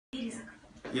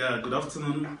Yeah, good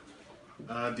afternoon,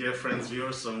 dear friends,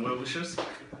 viewers, and well wishers.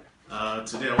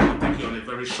 Today I want to take you on a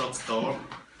very short tour.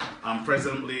 I'm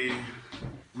presently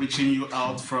reaching you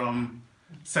out from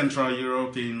Central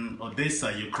Europe in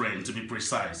Odessa, Ukraine, to be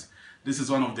precise. This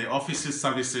is one of the offices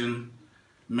servicing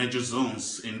major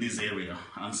zones in this area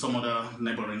and some other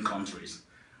neighboring countries.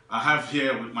 I have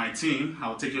here with my team,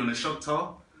 I'll take you on a short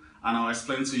tour and I'll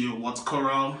explain to you what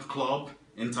Coral Club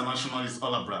International is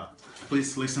all about.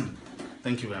 Please listen.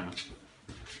 Thank you very much.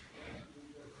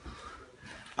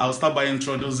 I'll start by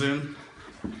introducing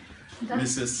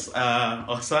Mrs.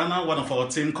 Oksana, one of our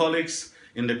team colleagues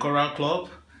in the Coral Club,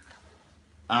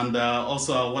 and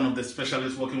also one of the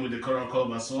specialists working with the Coral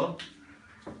Club as well.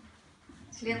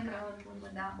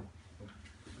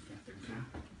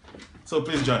 So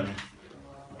please join me.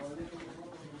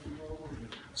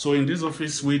 So in this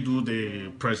office we do the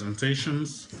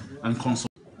presentations and consult.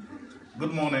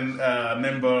 Good morning,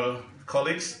 member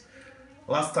colleagues.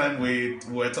 Last time we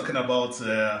were talking about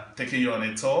taking you on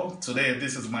a tour. Today,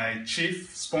 this is my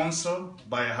chief sponsor.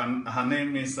 Her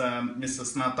name is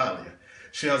Mrs. Natalia.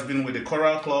 She has been with the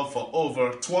Coral Club for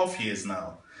over 12 years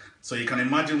now. So you can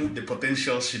imagine the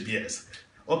potential she bears.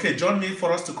 Okay, join me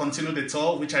for us to continue the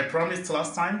tour, which I promised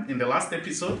last time in the last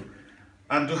episode.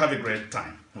 And do have a great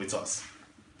time with us.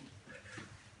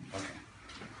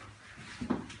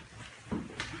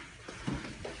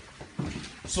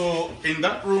 So in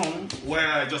that room where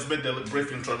I just made the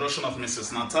brief introduction of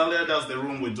Mrs. Natalia, that's the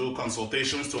room we do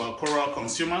consultations to our Coral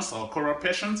consumers, our Coral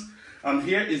patients. And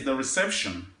here is the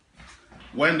reception.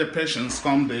 When the patients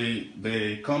come,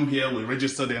 they come here, we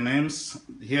register their names.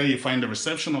 Here you find the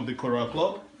reception of the Coral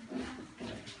Club.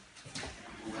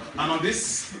 And on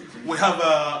this, we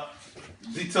have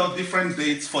detailed different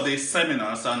dates for the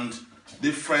seminars and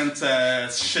different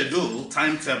schedule,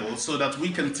 timetable, so that we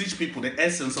can teach people the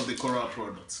essence of the Coral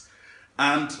products.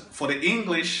 And for the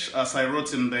English, as I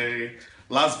wrote in the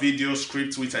last video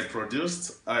script which I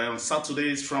produced, on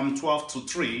Saturdays from 12 to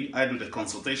 3, I do the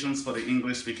consultations for the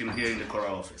English speaking here in the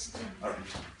Coral office. All right.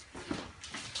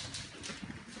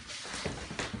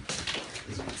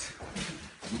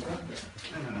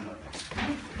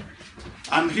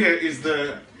 And here is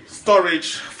the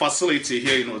storage facility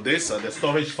here in Odessa, the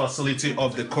storage facility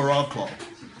of the Coral Club.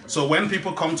 So when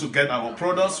people come to get our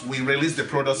products, we release the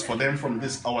products for them from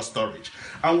our storage.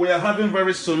 And we are having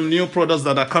very soon new products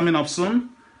that are coming up soon.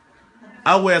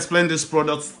 I will explain these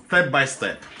products step by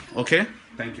step. Okay?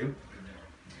 Thank you.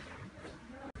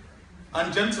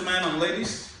 And gentlemen and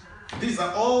ladies, these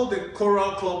are all the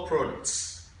Coral Club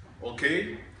products.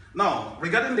 Okay? Now,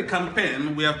 regarding the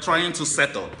campaign we are trying to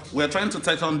set up, we are trying to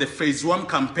take on the phase 1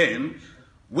 campaign,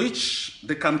 which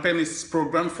the campaign is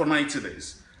programmed for 90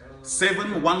 days.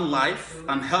 Saving one life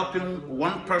and helping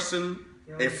one person,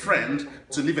 a friend,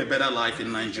 to live a better life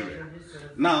in Nigeria.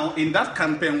 Now, in that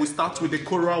campaign, we start with the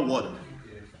Coral water.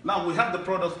 Now, we have the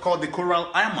product called the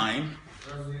Coral Amine.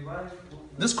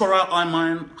 This Coral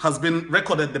Amine has been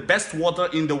recorded the best water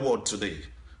in the world today.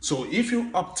 So if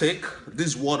you uptake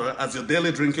this water as your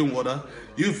daily drinking water,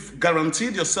 you've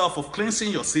guaranteed yourself of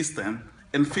cleansing your system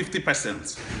in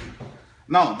 50%.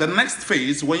 Now, the next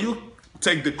phase, when you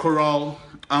take the Coral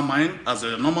Amine as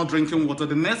a normal drinking water,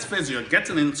 the next phase you're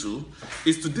getting into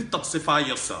is to detoxify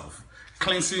yourself,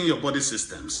 cleansing your body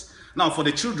systems. Now, for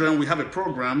the children, we have a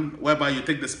program whereby you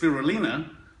take the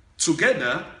spirulina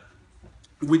together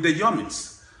with the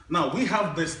yummies. Now, we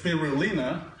have the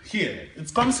spirulina here.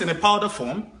 It comes in a powder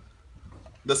form,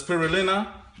 the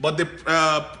spirulina, but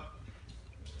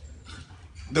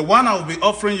the one I'll be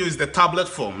offering you is the tablet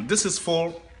form. This is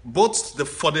for both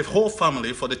for the whole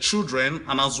family, for the children,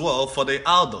 and as well for the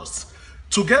adults.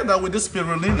 Together with the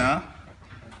spirulina,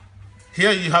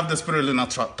 here you have the spirulina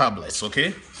tablets,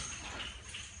 okay?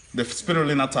 The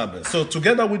spirulina tablets. So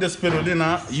together with the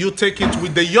spirulina, you take it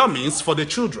with the yummies for the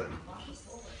children.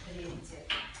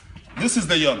 This is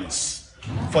the yummies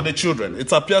for the children.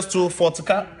 It appears to 40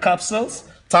 capsules,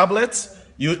 tablets.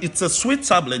 It's a sweet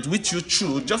tablet which you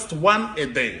chew just one a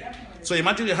day. So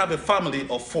imagine you have a family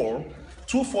of 4,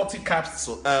 240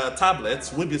 capsule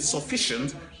tablets will be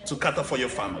sufficient to cater for your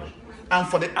family. And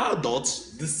for the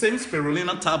adults, the same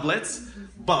spirulina tablets,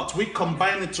 but we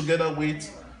combine it together with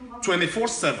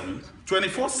 24/7.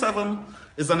 24/7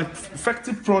 is an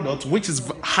effective product which is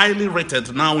highly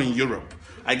rated now in Europe.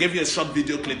 I gave you a short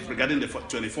video clip regarding the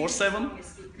 24/7.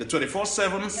 The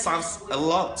 24/7 serves a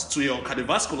lot to your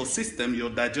cardiovascular system, your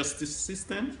digestive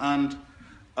system, and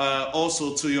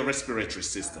also to your respiratory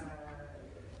system.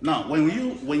 Now, when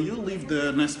you leave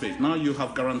the next page, now you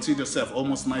have guaranteed yourself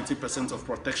almost 90% of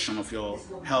protection of your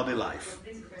healthy life.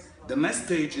 The next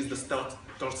stage is the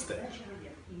third stage.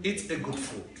 Eat a good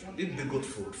food. Eat the good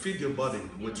food. Feed your body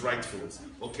with right foods.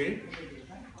 Okay?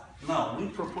 Now, we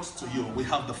propose to you, we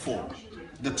have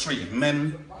the three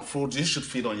main foods you should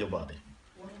feed on your body.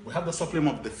 We have the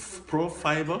supplement of the Pro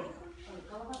Fiber.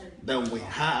 Then we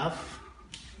have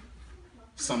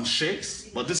some shakes,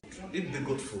 but this eat the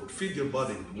good food. Feed your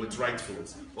body with right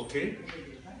foods. Okay?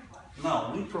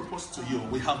 Now, we propose to you,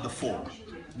 we have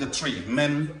the three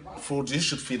main foods you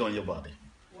should feed on your body.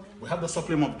 We have the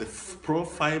supplement of the Pro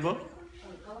Fiber.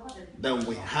 Then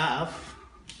we have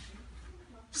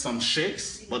some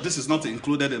shakes, but this is not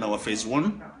included in our phase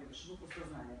 1.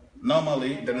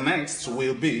 Normally, the next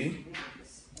will be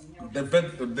the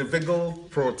vegan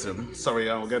protein. Sorry,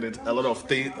 I'll get it. A lot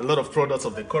of products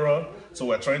of the coral. So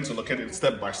we're trying to locate it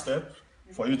step by step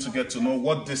for you to get to know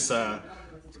what this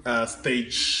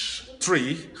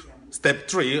step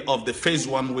 3 of the phase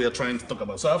 1 we are trying to talk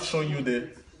about. So I've shown you the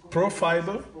Pro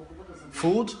Fiber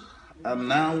food, and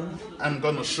now I'm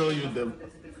going to show you the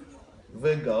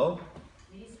vegan.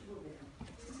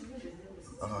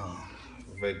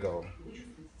 Vegan.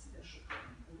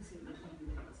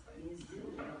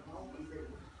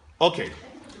 Okay.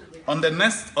 On the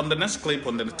next clip,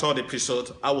 on the 3rd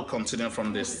episode, I will continue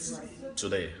from this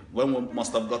today. When we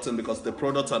must have gotten, because the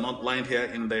products are not lined here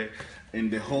in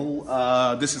the whole.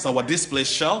 This is our display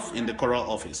shelf in the Coral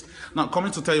office. Now,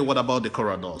 coming to tell you what about the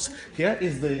Coral does. Here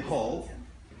is the hall.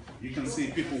 You can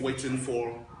see people waiting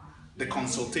for the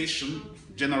consultation,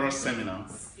 general seminar.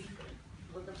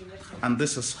 And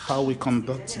this is how we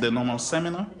conduct the normal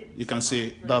seminar. You can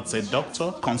see that's a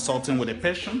doctor consulting with a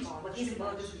patient.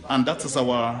 And that is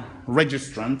our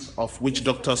registrant of which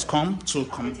doctors come to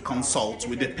consult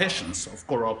with the patients, of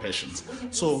Coral patients.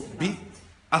 So be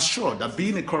assured that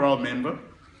being a Coral member,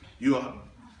 you are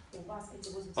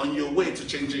on your way to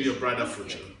changing your brighter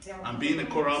future. And being a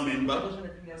Coral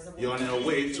member, you're on your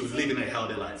way to living a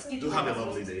healthy life. Do have a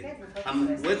lovely day.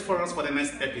 And wait for us for the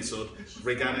next episode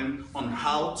regarding on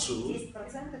how to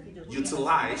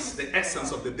utilize the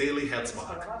essence of the Daily Health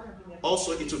Pack.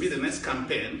 Also, it will be the next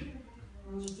campaign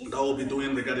that we'll be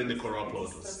doing regarding the Coral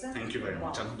products. Thank you very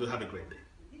much, and do have a great day.